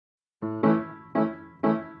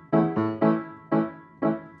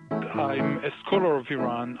I'm a scholar of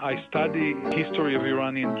Iran. I study history of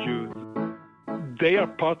Iranian Jews. They are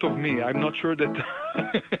part of me. I'm not sure that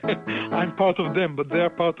I'm part of them, but they are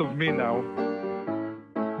part of me now.